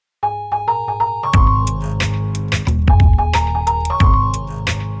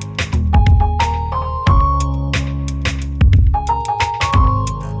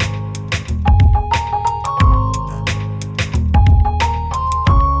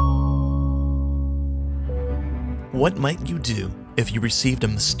What might you do if you received a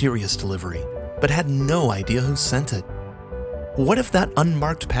mysterious delivery, but had no idea who sent it? What if that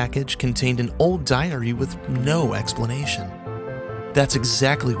unmarked package contained an old diary with no explanation? That's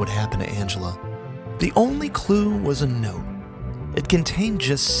exactly what happened to Angela. The only clue was a note. It contained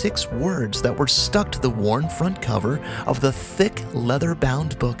just 6 words that were stuck to the worn front cover of the thick,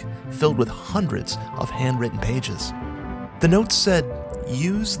 leather-bound book filled with hundreds of handwritten pages. The note said,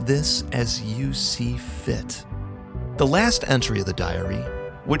 "Use this as you see fit." The last entry of the diary,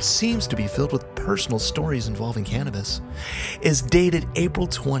 which seems to be filled with personal stories involving cannabis, is dated April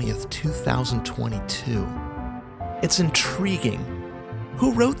 20th, 2022. It's intriguing.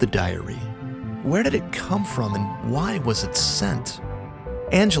 Who wrote the diary? Where did it come from and why was it sent?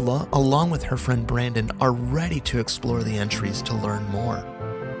 Angela, along with her friend Brandon, are ready to explore the entries to learn more.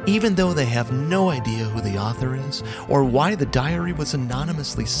 Even though they have no idea who the author is or why the diary was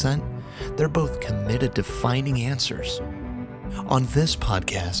anonymously sent, they're both committed to finding answers. On this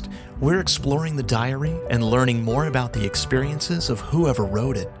podcast, we're exploring the diary and learning more about the experiences of whoever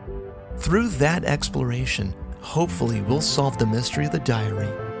wrote it. Through that exploration, hopefully we'll solve the mystery of the diary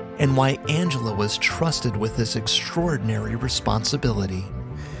and why Angela was trusted with this extraordinary responsibility.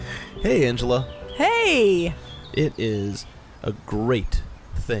 Hey, Angela. Hey! It is a great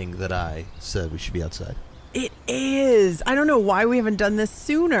thing that I said we should be outside. It is. I don't know why we haven't done this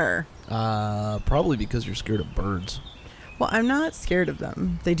sooner. Probably because you're scared of birds. Well, I'm not scared of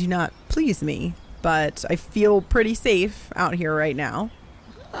them. They do not please me, but I feel pretty safe out here right now.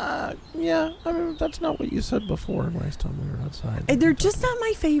 Yeah, I mean, that's not what you said before last time we were outside. They're just not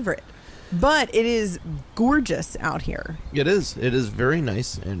my favorite, but it is gorgeous out here. It is. It is very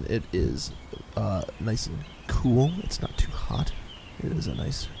nice, and it is nice and cool. It's not too hot. It is a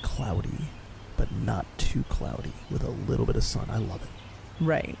nice cloudy, but not too cloudy, with a little bit of sun. I love it.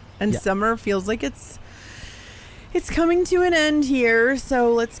 Right. And summer feels like it's coming to an end here,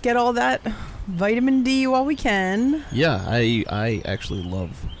 so let's get all that vitamin D while we can. Yeah, I actually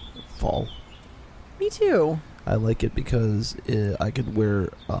love fall. Me too. I like it because I could wear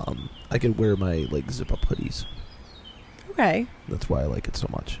my like zip up hoodies. Okay. That's why I like it so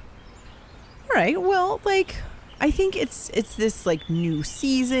much. All right. Well, like I think it's this like new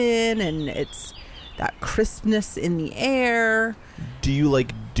season and it's that crispness in the air. Do you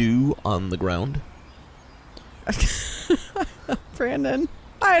like dew on the ground? Brandon,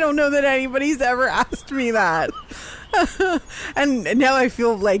 I don't know that anybody's ever asked me that. And now I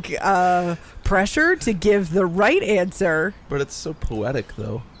feel like pressure to give the right answer. But it's so poetic,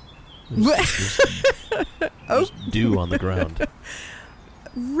 though. There's dew on the ground.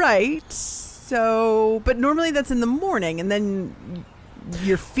 Right. So, but normally that's in the morning, and then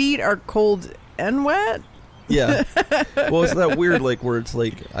your feet are cold and wet. Yeah. Well, it's that weird, like, where it's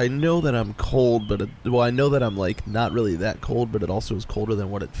like, I know that I'm cold, but I know that I'm like not really that cold, but it also is colder than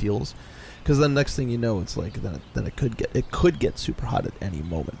what it feels. Because then next thing you know, it's like that it could get super hot at any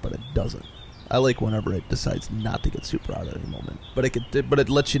moment, but it doesn't. I like whenever it decides not to get super hot at any moment, but it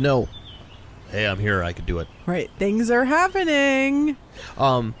lets you know, hey, I'm here. I could do it. Right. Things are happening.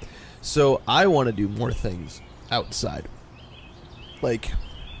 So I want to do more things outside. Like,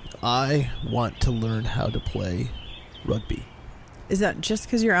 I want to learn how to play rugby. Is that just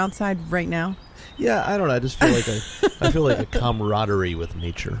because you're outside right now? Yeah, I don't know. I just feel like I feel like a camaraderie with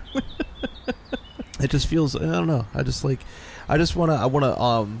nature. It just feels, I don't know. I want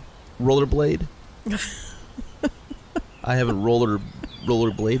to rollerblade. I haven't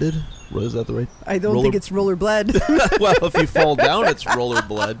rollerbladed. Is that the right? I don't think it's rollerbled. Well, if you fall down, it's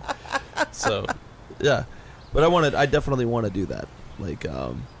rollerblade. So, yeah. But I definitely want to do that. Like,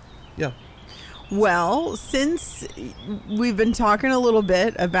 yeah. Well, since we've been talking a little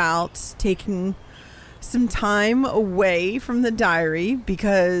bit about taking some time away from the diary,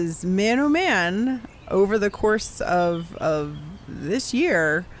 because man, oh man, over the course of this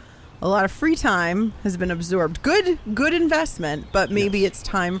year, a lot of free time has been absorbed. Good investment, but maybe It's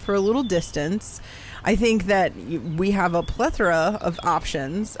time for a little distance. I think that we have a plethora of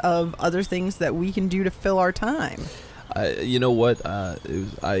options of other things that we can do to fill our time. You know what? I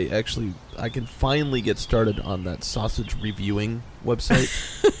can finally get started on that sausage reviewing website.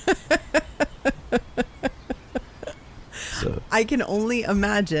 So I can only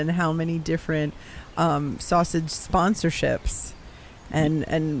imagine how many different sausage sponsorships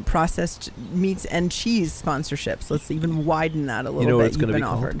and processed meats and cheese sponsorships. Let's even widen that a little bit. You know what it's going to be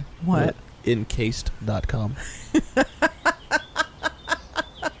offered. Called? What? Encased.com.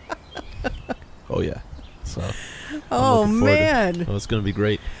 Oh, yeah. So. Oh, man. Oh, it's going to be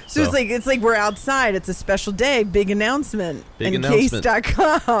great. So it's like we're outside. It's a special day. Big announcement. Big announcement.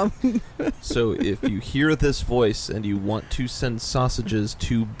 Case.com. So if you hear this voice and you want to send sausages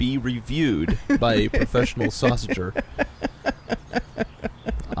to be reviewed by a professional sausager,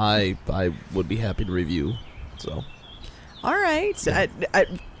 I would be happy to review. So, all right. Yeah.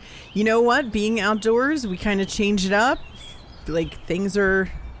 You know what? Being outdoors, we kind of change it up. Like things are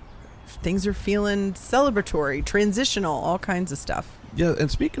feeling celebratory, transitional, all kinds of stuff. Yeah,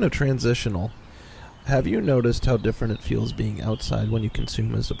 and speaking of transitional, have you noticed how different it feels being outside when you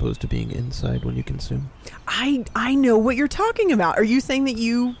consume as opposed to being inside when you consume? I know what you're talking about. Are you saying that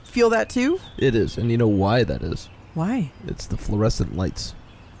you feel that too? It is, and you know why that is? Why? It's the fluorescent lights.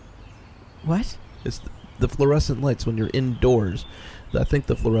 What? It's the fluorescent lights when you're indoors. I think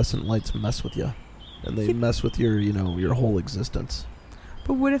the fluorescent lights mess with you, and they mess with your, your whole existence.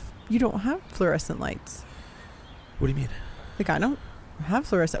 But what if you don't have fluorescent lights? What do you mean? Like, I don't have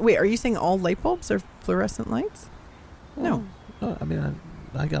fluorescent. Wait, are you saying all light bulbs are fluorescent lights? No. I mean,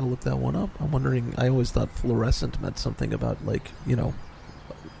 I got to look that one up. I'm wondering, I always thought fluorescent meant something about, like,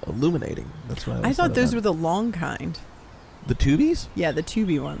 illuminating. That's what I thought those were the long kind. The tubies? Yeah, the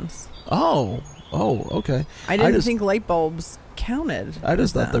tubey ones. Oh, okay. I didn't think light bulbs counted. I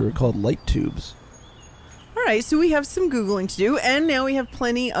just thought they were called light tubes. All right, so we have some Googling to do, and now we have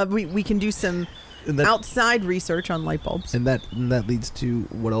plenty of... We can do some outside research on light bulbs. And that leads to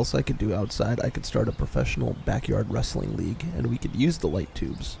what else I could do outside. I could start a professional backyard wrestling league, and we could use the light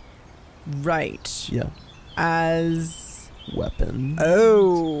tubes. Right. Yeah. As... weapon.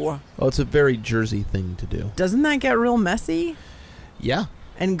 Oh, it's a very Jersey thing to do. Doesn't that get real messy? Yeah.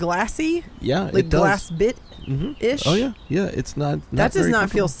 And glassy? Yeah, like it does. Glass bit-ish? Oh, yeah. Yeah, it's not that does very not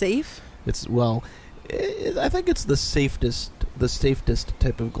feel safe? It's, I think it's the safest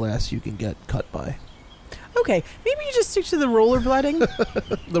type of glass you can get cut by. Okay, maybe you just stick to the rollerblading.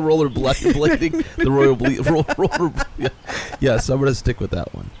 The rollerblading, the roller. Yes, I'm going to stick with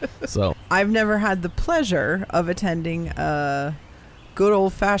that one. So I've never had the pleasure of attending a good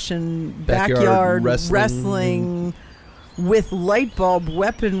old-fashioned backyard wrestling with light bulb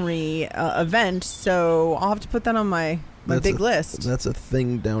weaponry event. So I'll have to put that on my big list. That's a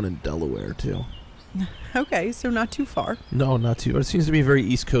thing down in Delaware too. Okay, so not too far. No, not too. It seems to be a very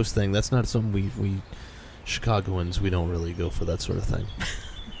East Coast thing. That's not something we Chicagoans, we don't really go for that sort of thing.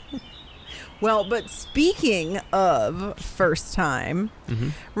 Well, but speaking of first time,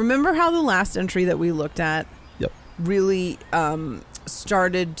 remember how the last entry that we looked at really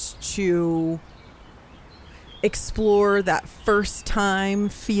started to explore that first time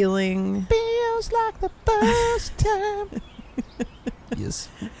feeling? Feels like the first time. Yes.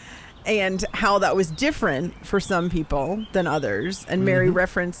 And how that was different for some people than others. And Mary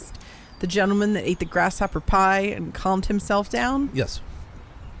referenced the gentleman that ate the grasshopper pie and calmed himself down. Yes.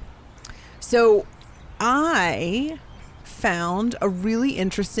 So I found a really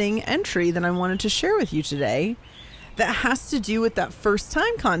interesting entry that I wanted to share with you today that has to do with that first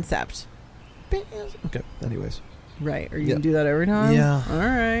time concept. Okay, anyways. Right. Are you going to do that every time? Yeah. All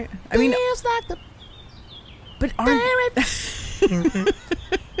right. I mean, like the... But aren't...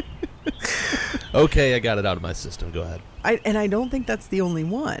 Okay, I got it out of my system. Go ahead. I don't think that's the only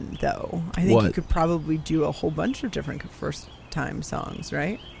one, though. I think you could probably do a whole bunch of different first-time songs,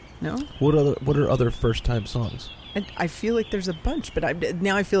 right? No? What are other first-time songs? I feel like there's a bunch, but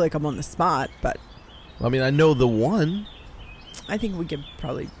now I feel like I'm on the spot. But I mean, I know the one. I think we could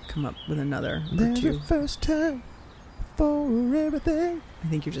probably come up with another or There's two. a first time for everything. I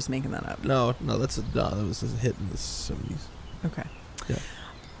think you're just making that up. No, that was a hit in the 70s. Okay. Yeah.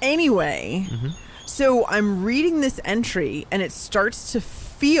 Anyway, so I'm reading this entry, and it starts to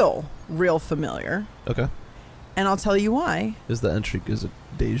feel real familiar. Okay. And I'll tell you why. Is the entry, is it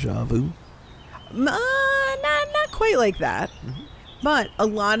deja vu? Not quite like that. But a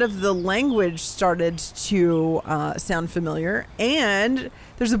lot of the language started to sound familiar. And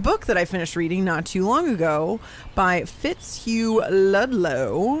there's a book that I finished reading not too long ago by Fitz Hugh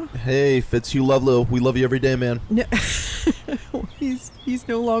Ludlow. Hey, Fitz Hugh Ludlow. We love you every day, man. No, he's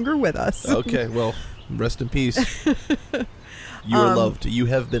no longer with us. Okay, well, rest in peace. You are loved. You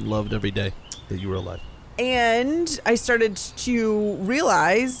have been loved every day that you were alive. And I started to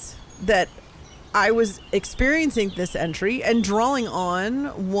realize that I was experiencing this entry and drawing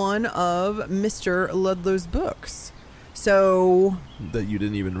on one of Mr. Ludlow's books. So... That you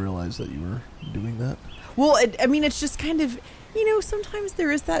didn't even realize that you were doing that? Well, it's just kind of, sometimes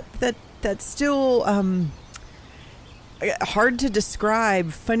there is that still hard to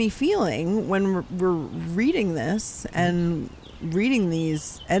describe funny feeling when we're reading this and reading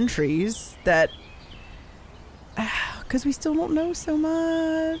these entries that... because we still don't know so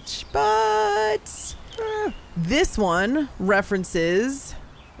much. But this one references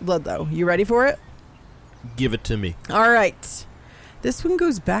Ludlow. You ready for it? Give it to me. All right. This one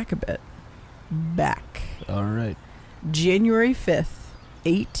goes back a bit. Back. All right. January 5th,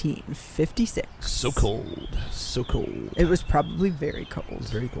 1856. So cold. So cold. It was probably very It cold.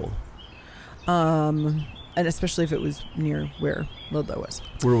 was very cold. And especially if it was near where Ludlow was.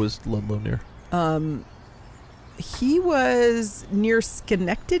 Where was Ludlow near? He was near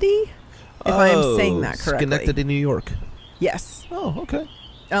Schenectady, if I am saying that correctly. Schenectady, New York. Yes. Oh, okay.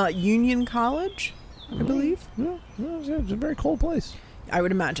 Union College, I believe. Yeah, it's a very cold place. I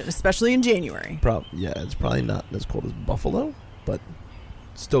would imagine, especially in January. Yeah, it's probably not as cold as Buffalo, but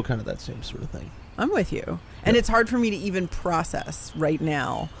still kind of that same sort of thing. I'm with you. And it's hard for me to even process right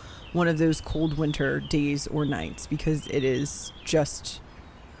now one of those cold winter days or nights because it is just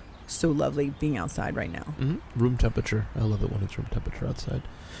so lovely being outside right now. Mm-hmm. Room temperature. I love it when it's room temperature outside.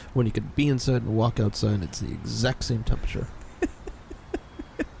 When you can be inside and walk outside, it's the exact same temperature.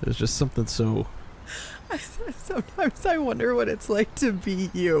 There's just something so... Sometimes I wonder what it's like to be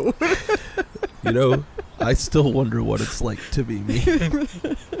you. You know, I still wonder what it's like to be me.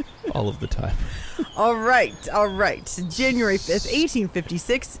 All of the time. All right. January 5th,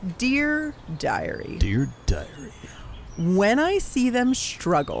 1856. Dear Diary. Dear Diary. When I see them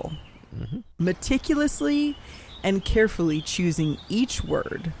struggle, meticulously and carefully choosing each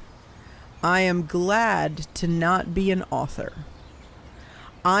word, I am glad to not be an author.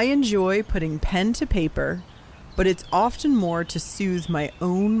 I enjoy putting pen to paper, but it's often more to soothe my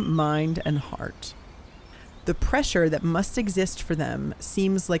own mind and heart. The pressure that must exist for them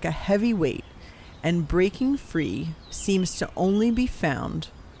seems like a heavy weight, and breaking free seems to only be found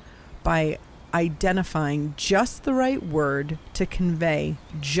by identifying just the right word to convey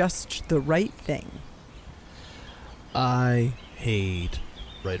just the right thing. I hate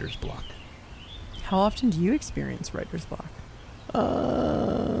writer's block. How often do you experience writer's block?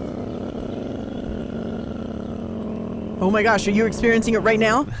 Oh my gosh, are you experiencing it right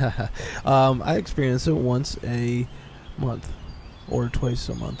now? I experience it once a month, or twice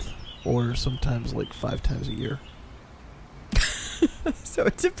a month, or sometimes like 5 times a year. So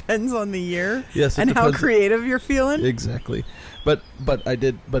it depends on the year. Yes, and how creative you're feeling. Exactly. But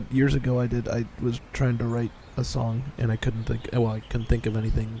years ago I was trying to write a song and I couldn't think of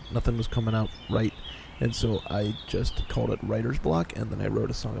anything. Nothing was coming out right. And so I just called it writer's block, and then I wrote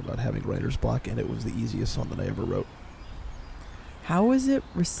a song about having writer's block, and it was the easiest song that I ever wrote. How was it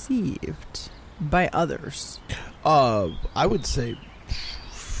received by others? I would say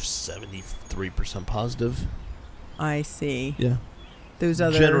 73% positive. I see. Yeah. Those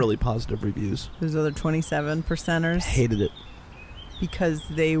other generally positive reviews. Those other 27%ers hated it because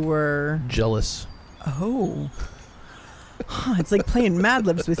they were jealous. Oh. It's like playing Mad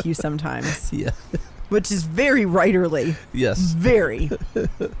Libs with you sometimes. Yeah. Which is very writerly. Yes. Very.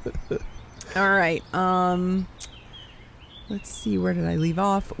 All right. Let's see, where did I leave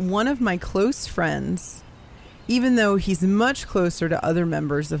off? One of my close friends, even though he's much closer to other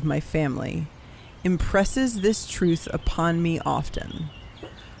members of my family, impresses this truth upon me often.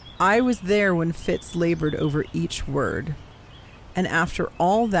 I was there when Fitz labored over each word. And after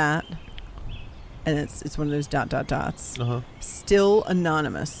all that, and it's one of those ... still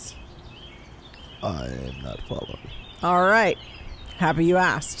anonymous. I am not following. All right. Happy you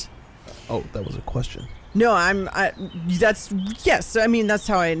asked. Oh, that was a question. No, yes. I mean, that's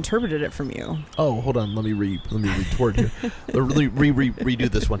how I interpreted it from you. Oh, hold on. Let me retort here. Redo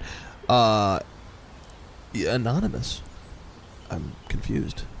this one. Anonymous. I'm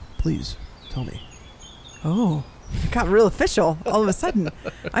confused. Please tell me. Oh, it got real official all of a sudden.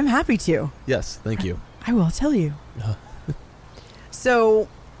 I'm happy to. Yes, thank you. I will tell you. So,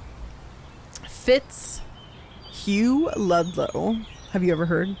 Fitz Hugh Ludlow. Have you ever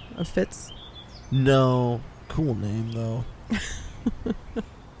heard of Fitz? No. Cool name, though.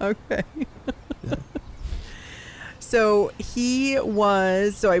 Okay. Yeah. So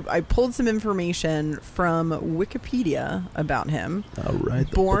I pulled some information from Wikipedia about him. All right.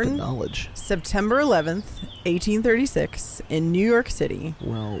 Born the knowledge. September 11th, 1836 in New York City.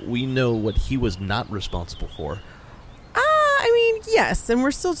 Well, we know what he was not responsible for. I mean, yes, and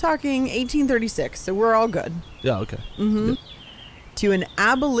we're still talking 1836, so we're all good. Yeah, okay. Mm-hmm. Good. To an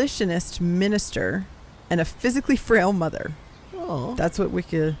abolitionist minister and a physically frail mother. Oh. That's what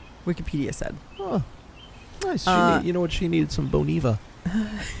Wikipedia said. Oh. Nice. You know what? She needed some Boniva.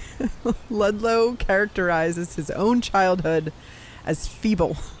 Ludlow characterizes his own childhood as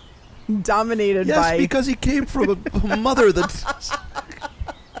feeble, dominated by... Yes, because he came from a mother that...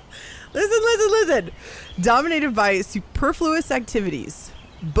 Listen. Dominated by superfluous activities,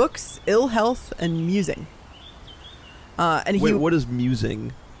 books, ill health, and musing. Wait, what is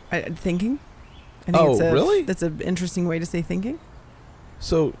musing? Thinking. I think really? That's an interesting way to say thinking.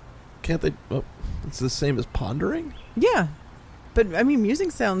 So, can't they... Oh, it's the same as pondering? Yeah. But, I mean,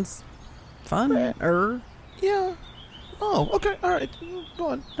 musing sounds fun. Yeah. Oh, okay. All right. Go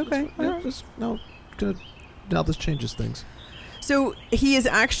on. Okay. Now this changes things. So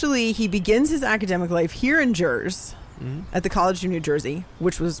he begins his academic life here in Jersey, at the College of New Jersey,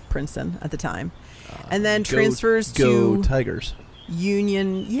 which was Princeton at the time, and then transfers to Tigers.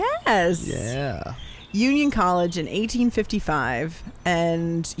 Union. Yes. Yeah. Union College in 1855,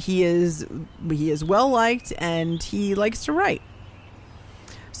 and he is well liked, and he likes to write.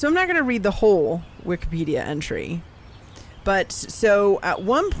 So I'm not going to read the whole Wikipedia entry, but so at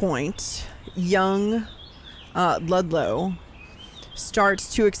one point, young Ludlow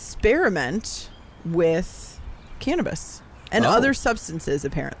starts to experiment with cannabis and other substances,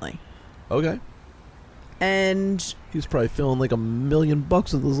 apparently. Okay. And he was probably feeling like $1 million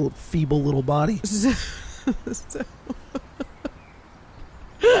with his little feeble little body.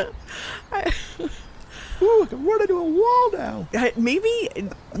 Ooh, I can run into a wall now. Maybe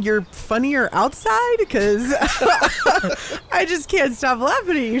you're funnier outside, because I just can't stop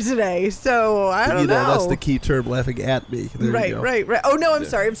laughing at you today. So I don't know. That's the key term, laughing at me. There right. Oh no, I'm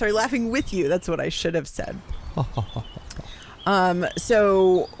sorry. Laughing with you. That's what I should have said.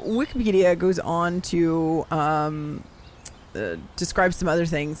 So Wikipedia goes on to describe some other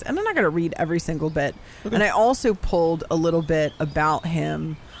things, and I'm not going to read every single bit. Okay. And I also pulled a little bit about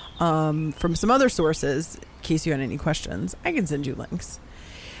him from some other sources, in case you had any questions. I can send you links.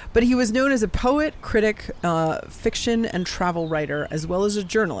 But he was known as a poet, critic, fiction, and travel writer, as well as a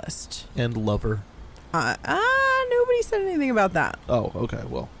journalist. And lover. Nobody said anything about that. Oh, okay,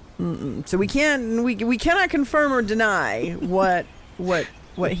 well. So we cannot confirm or deny what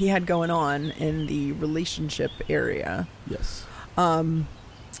he had going on in the relationship area. Yes.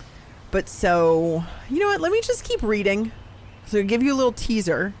 But so, you know what? Let me just keep reading. So I'll give you a little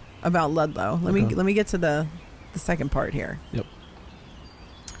teaser about Ludlow. Let me get to the second part here. Yep.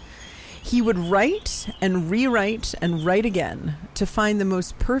 He would write and rewrite and write again to find the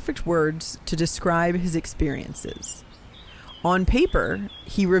most perfect words to describe his experiences. On paper,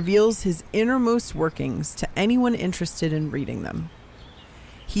 he reveals his innermost workings to anyone interested in reading them.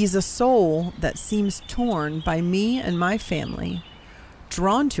 He's a soul that seems torn by me and my family,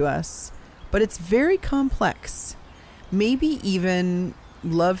 drawn to us, but it's very complex. Maybe even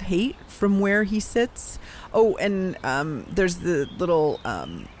love-hate from where he sits. Oh, and there's the little...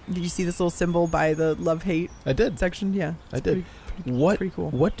 did you see this little symbol by the love-hate I did. section? Yeah. I did. Pretty cool.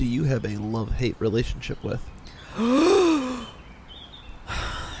 What do you have a love-hate relationship with?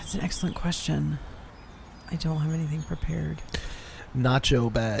 That's an excellent question. I don't have anything prepared.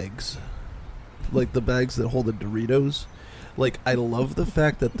 Nacho bags. Like the bags that hold the Doritos. Like, I love the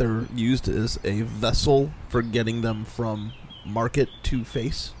fact that they're used as a vessel for getting them from market to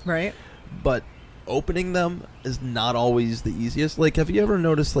face. Right. But opening them is not always the easiest. Like, have you ever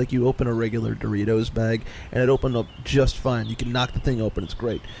noticed, like, you open a regular Doritos bag and it opened up just fine. You can knock the thing open. It's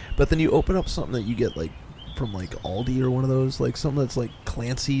great. But then you open up something that you get, like, from, like, Aldi or one of those, like, something that's, like,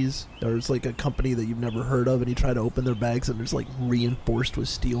 Clancy's, or it's, like, a company that you've never heard of, and you try to open their bags and it's, like, reinforced with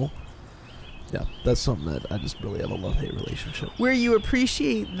steel. Yeah, that's something that I just really have a love-hate relationship. Where you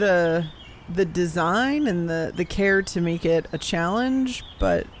appreciate the design and the care to make it a challenge,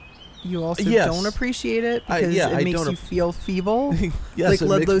 but you also don't appreciate it because it makes you feel feeble. Yes, like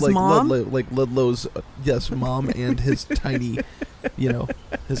Ludlow's mom? Like Ludlow's, mom and his tiny,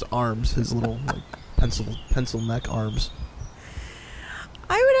 his arms, his little, like, pencil neck arms.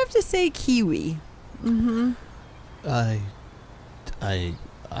 I would have to say kiwi. Mm-hmm. I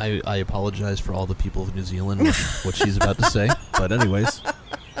apologize for all the people of New Zealand what she's about to say, but anyways,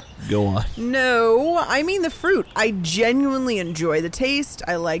 go on. No, I mean the fruit. I genuinely enjoy the taste.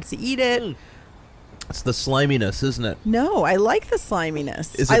 I like to eat it. It's the sliminess, isn't it? No, I like the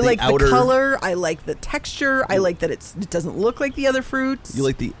sliminess. Is it I the like outer... the color. I like the texture. I like that it doesn't look like the other fruits. You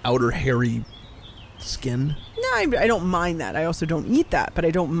like the outer hairy skin? No, I don't mind that. I also don't eat that, but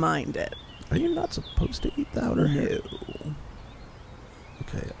I don't mind it. Are you not supposed to eat the outer hair? No.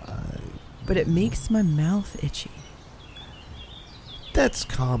 Okay, But it makes my mouth itchy. That's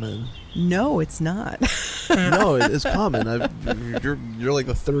common. No, it's not. No, it is common. You're like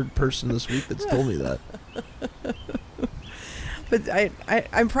the third person this week that's told me that. But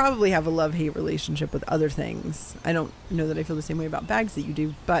I probably have a love-hate relationship with other things. I don't know that I feel the same way about bags that you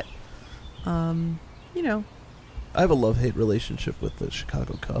do, but, I have a love-hate relationship with the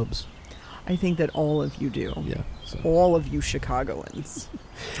Chicago Cubs. I think that all of you do. Yeah. So. All of you Chicagoans.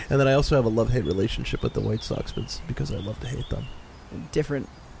 And then I also have a love-hate relationship with the White Sox, but it's because I love to hate them. Different.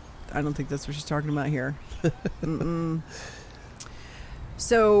 I don't think that's what she's talking about here.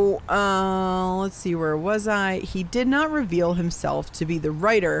 So, let's see, where was I? He did not reveal himself to be the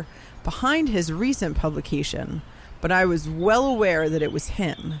writer behind his recent publication, but I was well aware that it was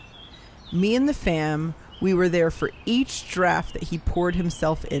him. Me and the fam, we were there for each draft that he poured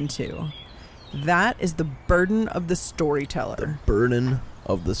himself into. That is the burden of the storyteller. The burden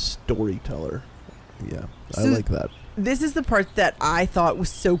of the storyteller. Yeah, So I like that. This is the part that I thought was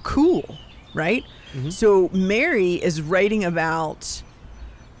so cool, right? Mm-hmm. So Mary is writing about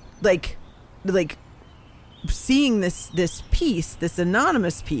like seeing this piece, this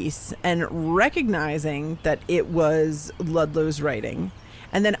anonymous piece, and recognizing that it was Ludlow's writing.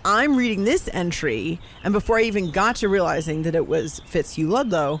 And then I'm reading this entry, and before I even got to realizing that it was Fitz Hugh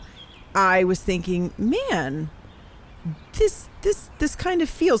Ludlow, I was thinking, man, this kind of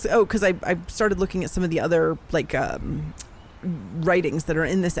feels, because I started looking at some of the other writings that are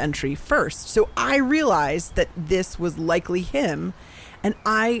in this entry first. So I realized that this was likely him, and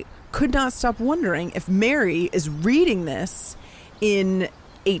I could not stop wondering if Mary is reading this in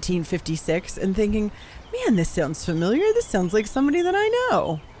 1856 and thinking, man, this sounds familiar. This sounds like somebody that I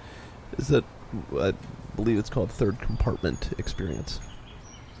know. Is that, I believe it's called third compartment experience.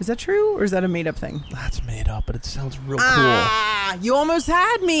 Is that true, or is that a made-up thing? That's made up, but it sounds real Ah, you almost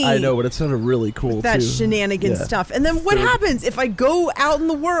had me. cool. I know, but it sounded really cool, that too. shenanigan Yeah. stuff. And then what happens if I go out in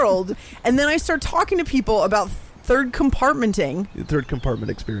the world and then I start talking to people about third compartmenting, Third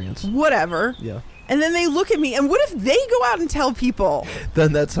compartment experience. whatever, Yeah. and then they look at me, and what if they go out and tell people?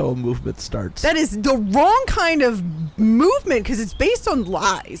 Then that's how a movement starts. That is the wrong kind of movement, because it's based on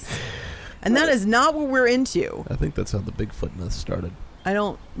lies. And that is not what we're into. I think that's how the Bigfoot myth started.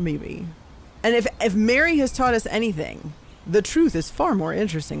 Maybe. And if Mary has taught us anything, the truth is far more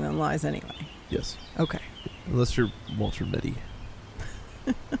interesting than lies anyway. Yes. Okay. Unless you're Walter Mitty.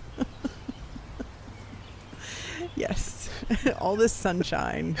 Yes. All this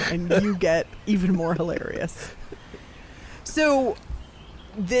sunshine, and you get even more hilarious. So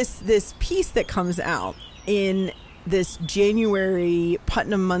this piece that comes out in this January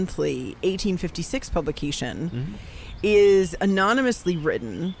Putnam Monthly 1856 publication is anonymously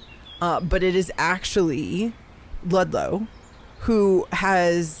written, but it is actually Ludlow, who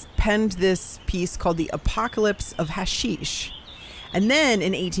has penned this piece called The Apocalypse of Hashish. And then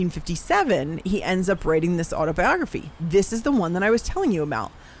in 1857, he ends up writing this autobiography. This is the one that I was telling you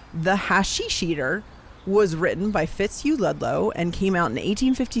about. The Hashish Eater was written by Fitz Hugh Ludlow and came out in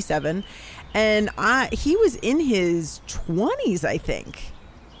 1857. And he was in his 20s, I think.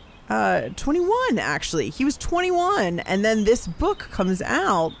 21, actually. He was 21. And then this book comes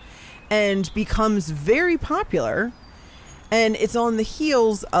out and becomes very popular. And it's on the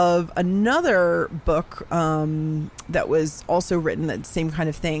heels of another book that was also written, that same kind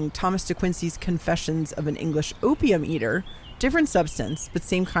of thing, Thomas de Quincey's Confessions of an English Opium Eater. Different substance, but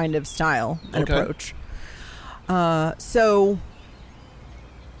same kind of style and approach. So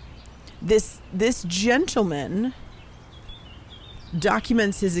this gentleman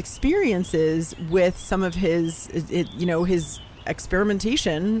documents his experiences with some of his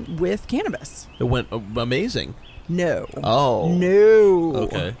experimentation with cannabis. It went amazing. No. Oh. No.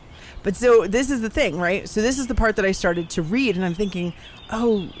 Okay. But so this is the thing, right? So this is the part that I started to read, and I'm thinking,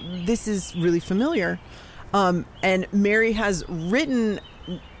 oh, this is really familiar. And Mary has written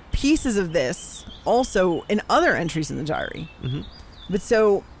pieces of this also in other entries in the diary. Mm-hmm. But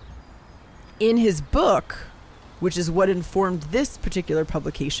so in his book, which is what informed this particular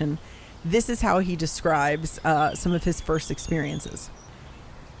publication, this is how he describes some of his first experiences.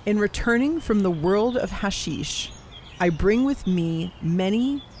 In returning from the world of hashish, I bring with me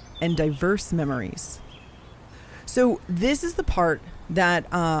many and diverse memories. So this is the part that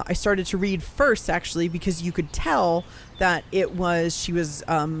I started to read first, actually, because you could tell that she was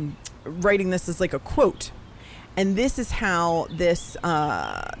writing this as like a quote. And this is how this,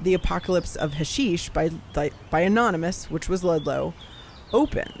 The Apocalypse of Hashish by Anonymous, which was Ludlow,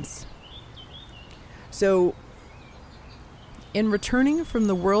 opens. So, in returning from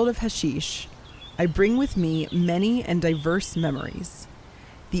the world of hashish, I bring with me many and diverse memories,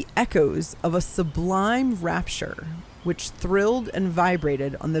 the echoes of a sublime rapture which thrilled and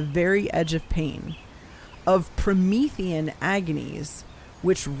vibrated on the very edge of pain, of Promethean agonies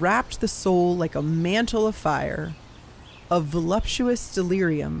which wrapped the soul like a mantle of fire, of voluptuous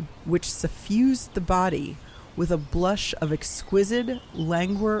delirium which suffused the body with a blush of exquisite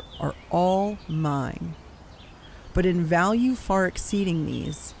languor are all mine. But in value far exceeding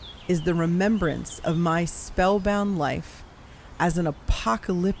these, is the remembrance of my spellbound life as an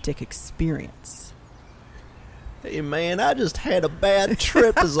apocalyptic experience. Hey, man, I just had a bad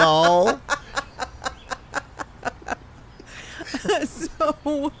trip is all.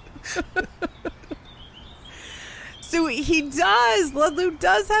 So he does. Ludlow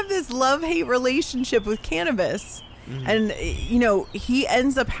does have this love-hate relationship with cannabis. Mm-hmm. And, he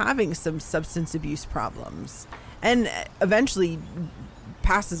ends up having some substance abuse problems and eventually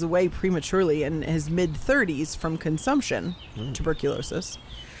passes away prematurely in his mid-30s from consumption, tuberculosis.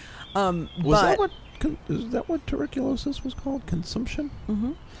 Is that what tuberculosis was called? Consumption?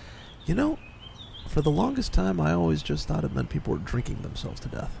 Mm-hmm. For the longest time, I always just thought it meant people were drinking themselves to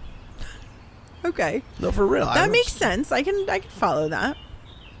death. Okay. No, for real. That makes sense. I can follow that.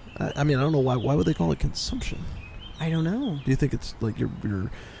 I mean, I don't know why. Why would they call it consumption? I don't know. Do you think it's like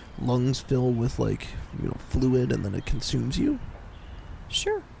your lungs fill with fluid and then it consumes you?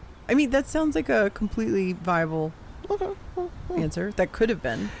 Sure. I mean, that sounds like a completely viable answer. That could have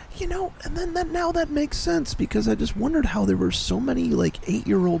been. And then now that makes sense because I just wondered how there were so many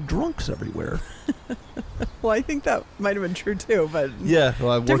 8-year-old drunks everywhere. Well, I think that might have been true too, but yeah,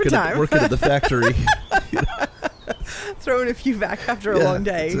 well, I'm working at the factory. Throwing a few back after a long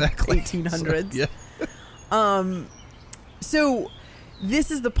day. Exactly. 1800s. So, yeah. So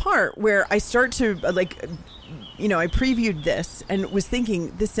this is the part where I start to I previewed this and was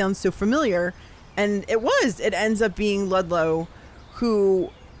thinking this sounds so familiar, and it ends up being Ludlow, who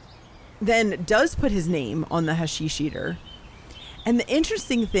then does put his name on the hashish eater. And the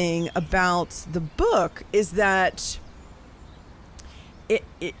interesting thing about the book is that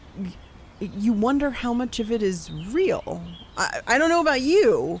you wonder how much of it is real. I don't know about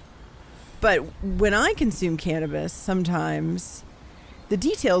you, but when I consume cannabis, sometimes the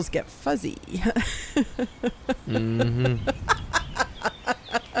details get fuzzy. Mm-hmm.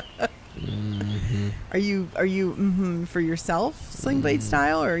 Are you for yourself, Sling Blade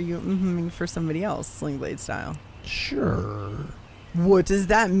style, or are you for somebody else, Sling Blade style? Sure. What does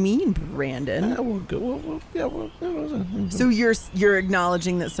that mean, Brandon? So you're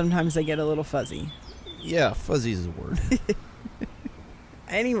acknowledging that sometimes I get a little fuzzy. Yeah, fuzzy is a word.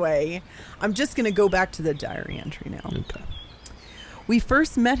 Anyway, I'm just going to go back to the diary entry now. Okay. We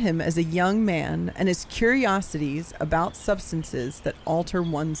first met him as a young man and his curiosities about substances that alter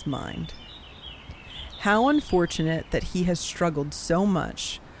one's mind. How unfortunate that he has struggled so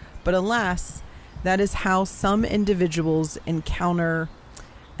much, but alas, that is how some individuals encounter,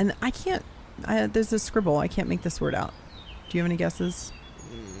 and there's a scribble. I can't make this word out. Do you have any guesses?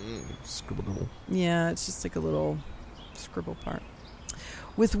 Scribble. Yeah, it's just like a little scribble part.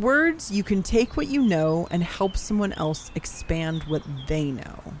 With words, you can take what you know and help someone else expand what they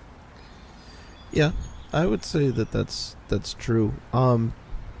know. Yeah, I would say that's true. I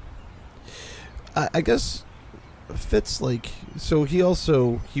guess Fitz so he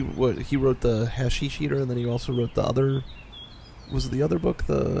wrote the hashish eater, and then he also wrote the other. Was it the other book,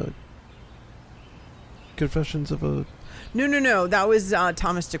 the Confessions of a? No. That was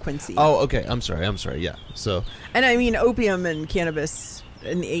Thomas de Quincey. Oh, okay. I'm sorry. Yeah. So. And I mean, opium and cannabis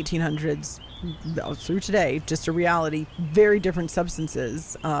in the 1800s through today, just a reality. Very different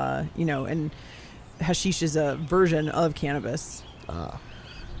substances, and hashish is a version of cannabis.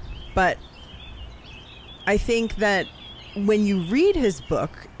 But I think that when you read his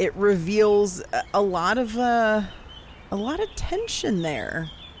book, it reveals a lot of tension there.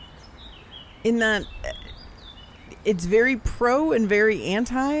 In that, it's very pro and very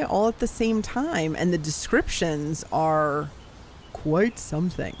anti all at the same time, and the descriptions are quite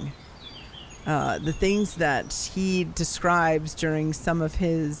something. The things that he describes during some of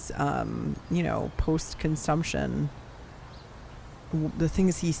his, post-consumption, the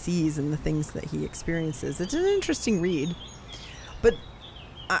things he sees and the things that he experiences. It's an interesting read. But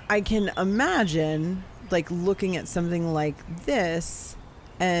I can imagine, looking at something like this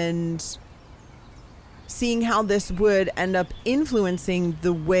and seeing how this would end up influencing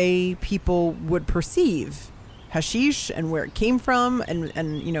the way people would perceive hashish and where it came from, and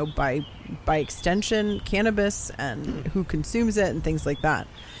by extension cannabis and who consumes it and things like that,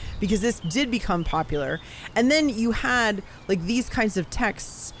 because this did become popular. And then you had these kinds of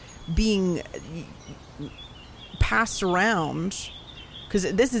texts being passed around,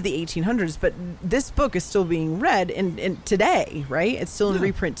 because this is the 1800s, but this book is still being read in today, right? It's still in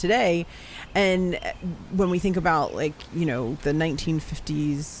reprint today. And when we think about the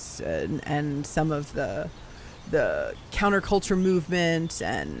 1950s and some of the counterculture movement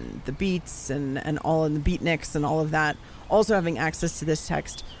and the beats and all, and the beatniks and all of that, also having access to this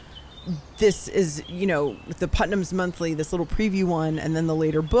text, this is, the Putnam's Monthly, this little preview one, and then the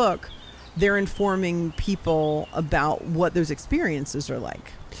later book, they're informing people about what those experiences are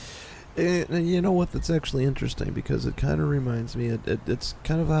like. And you know what? That's actually interesting because it kind of reminds me. It's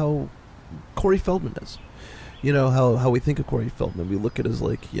kind of how Corey Feldman is. How we think of Corey Feldman. We look at his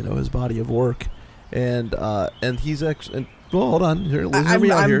his body of work, and he's actually. Well, hold on. Hear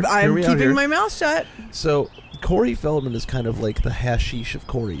me out here. I'm keeping my mouth shut. So Corey Feldman is kind of like the hashish of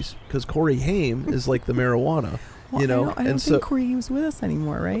Corey's, because Corey Haim is like the marijuana. Well, I don't think Corey Haim's with us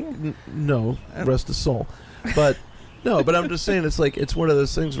anymore, right? No, rest his soul. But no, but I'm just saying it's one of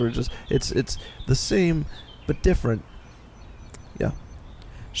those things where it's the same but different. Yeah.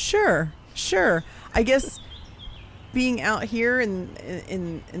 Sure. I guess being out here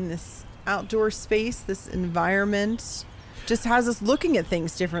in this outdoor space, this environment, just has us looking at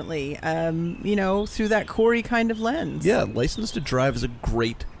things differently, through that Corey kind of lens. Yeah, License to Drive is a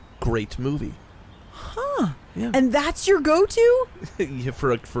great movie. Huh. Yeah. And that's your go-to? Yeah,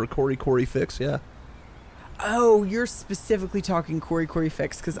 for a Corey fix, yeah. Oh, you're specifically talking Corey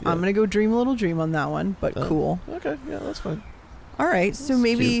fix, because I'm going to go dream a little dream on that one, but cool. Okay, yeah, that's fine. All right, so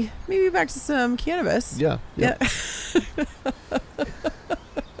maybe back to some cannabis. Yeah.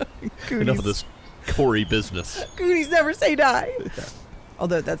 Enough of this Corey business. Goonies never say die. Yeah.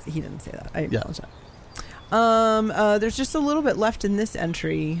 Although he didn't say that. I apologize. There's just a little bit left in this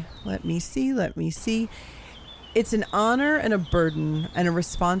entry. Let me see. It's an honor and a burden and a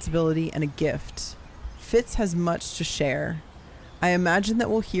responsibility and a gift. Fitz has much to share. I imagine that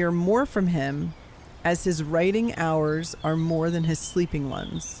we'll hear more from him, as his writing hours are more than his sleeping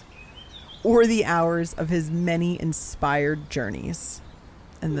ones, or the hours of his many inspired journeys.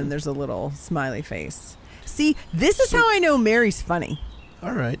 And then there's a little smiley face. See, this is how I know Mary's funny.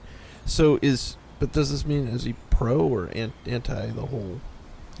 All right. But does this mean, is he pro or anti the whole,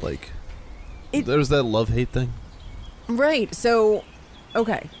 there's that love-hate thing? Right. So,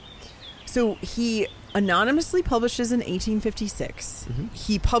 okay. So he anonymously publishes in 1856. Mm-hmm.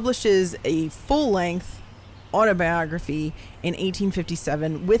 He publishes a full-length autobiography in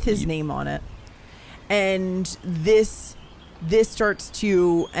 1857 with his name on it. And this starts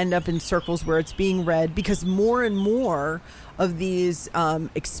to end up in circles where it's being read, because more and more of these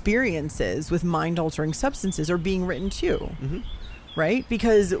experiences with mind-altering substances are being written too. Mm-hmm. Right?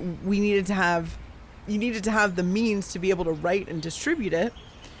 Because you needed to have the means to be able to write and distribute it.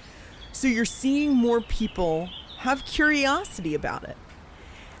 So you're seeing more people have curiosity about it.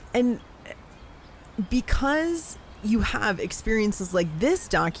 And because you have experiences like this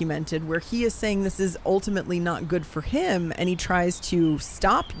documented, where he is saying this is ultimately not good for him, and he tries to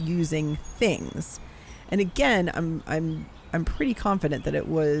stop using things. And again, I'm pretty confident that it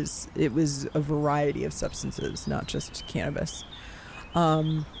was a variety of substances, not just cannabis.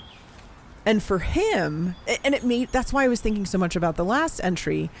 And for him, that's why I was thinking so much about the last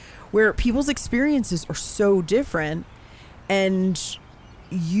entry, where people's experiences are so different, and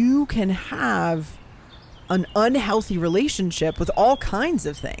you can have an unhealthy relationship with all kinds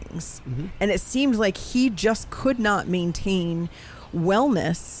of things. Mm-hmm. And it seemed like he just could not maintain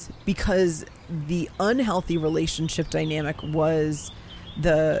wellness because the unhealthy relationship dynamic was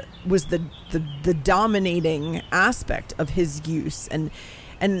the dominating aspect of his use. And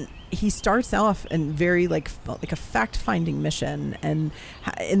he starts off in very like a fact-finding mission. And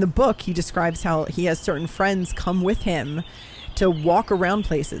in the book, he describes how he has certain friends come with him to walk around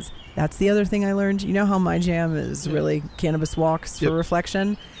places. That's the other thing I learned. You know how my jam is really cannabis walks for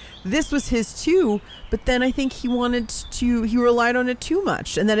reflection? This was his too, but then I think he relied on it too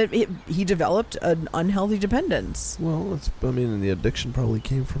much, and then he developed an unhealthy dependence. Well, the addiction probably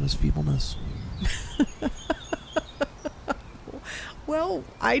came from his feebleness. Well,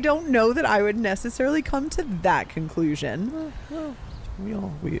 I don't know that I would necessarily come to that conclusion.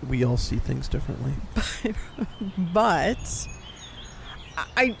 Well, we all see things differently. But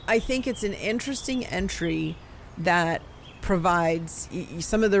I think it's an interesting entry that provides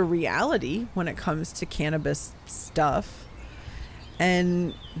some of the reality when it comes to cannabis stuff.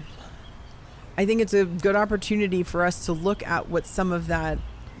 And I think it's a good opportunity for us to look at what some of that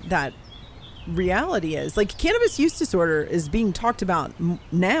reality is. Like, cannabis use disorder is being talked about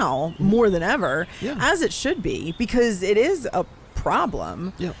now more than ever, as it should be, because it is a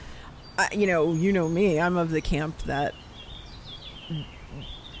problem. Yeah. You know me, I'm of the camp that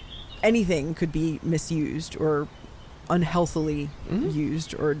anything could be misused or unhealthily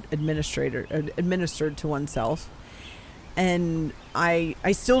used or administered to oneself. And I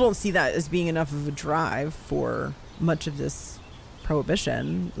still don't see that as being enough of a drive for much of this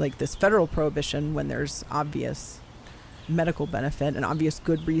prohibition, like this federal prohibition, when there's obvious medical benefit, an obvious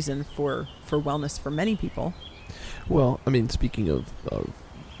good reason for wellness for many people. Well, I mean, speaking of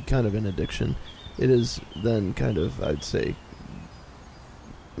kind of an addiction, it is then kind of, I'd say,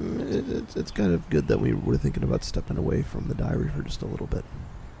 it's kind of good that we were thinking about stepping away from the diary for just a little bit.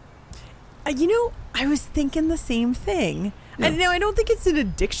 I was thinking the same thing. Yeah. And I don't think it's an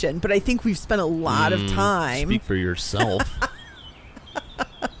addiction, but I think we've spent a lot of time. Speak for yourself.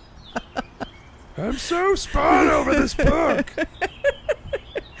 I'm so spun over this book.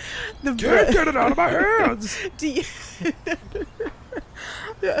 Can't get it out of my hands.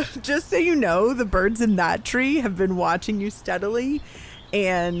 Just so you know, the birds in that tree have been watching you steadily,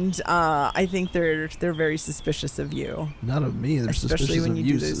 and I think they're very suspicious of you. Not of me. They're Especially suspicious when of you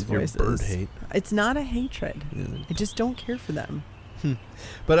you. do those Your voices. bird hate. It's not a hatred. Yeah. I just don't care for them.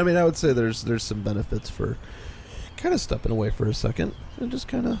 But I mean, I would say there's some benefits for kind of stepping away for a second and just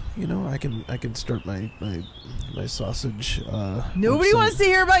kind of, I can start my sausage. Nobody website. wants to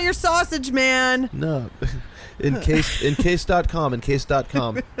hear about your sausage, man. No, encase.com.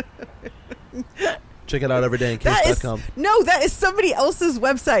 Check it out every day. Encase.com. That is somebody else's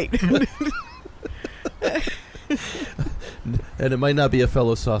website. And it might not be a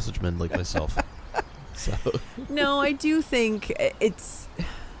fellow sausage man like myself. So No, I do think it's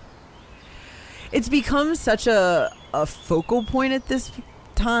become such a focal point at this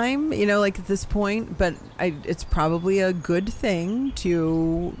time, at this point, but it's probably a good thing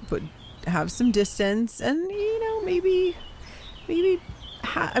to have some distance and, maybe we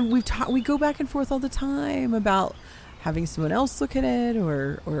go back and forth all the time about having someone else look at it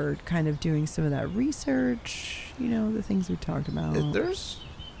or kind of doing some of that research, the things we talked about.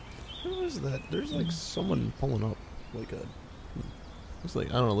 who is that? There's like someone pulling up like Looks like,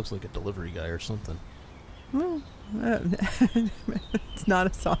 I don't know, looks like a delivery guy or something. Well, it's not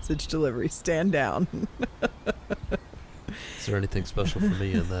a sausage delivery. Stand down. Is there anything special for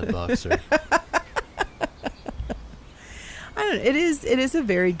me in that box, sir? I don't know. It is a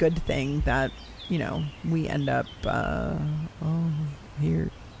very good thing that, we end up,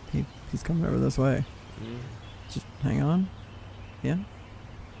 he's coming over this way. Just hang on. Yeah.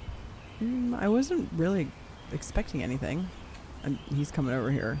 I wasn't really expecting anything. And he's coming over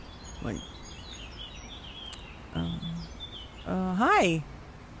here. Like, hi.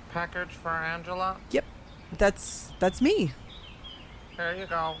 Package for Angela? Yep. That's me. There you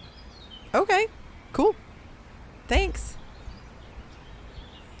go. Okay. Cool. Thanks.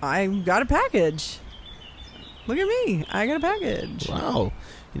 I got a package. Look at me. I got a package. Wow.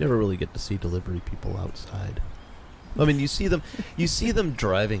 You never really get to see delivery people outside. I mean, you see them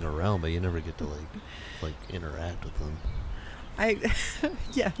driving around, but you never get to like interact with them.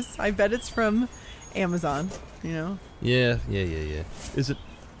 Yes, I bet it's from Amazon, Yeah. Is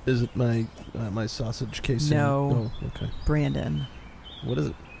it my sausage casing? No. Oh, okay. Brandon. What is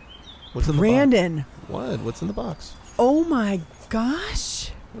it? What's in the Brandon. box? What's in the box? Oh my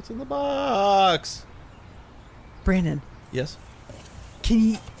gosh. What's in the box? Brandon, Yes. can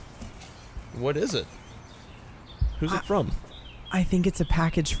you... What is it? Who's it from? I think it's a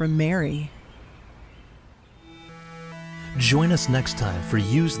package from Mary. Join us next time for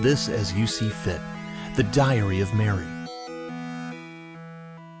Use This As You See Fit, the Diary of Mary.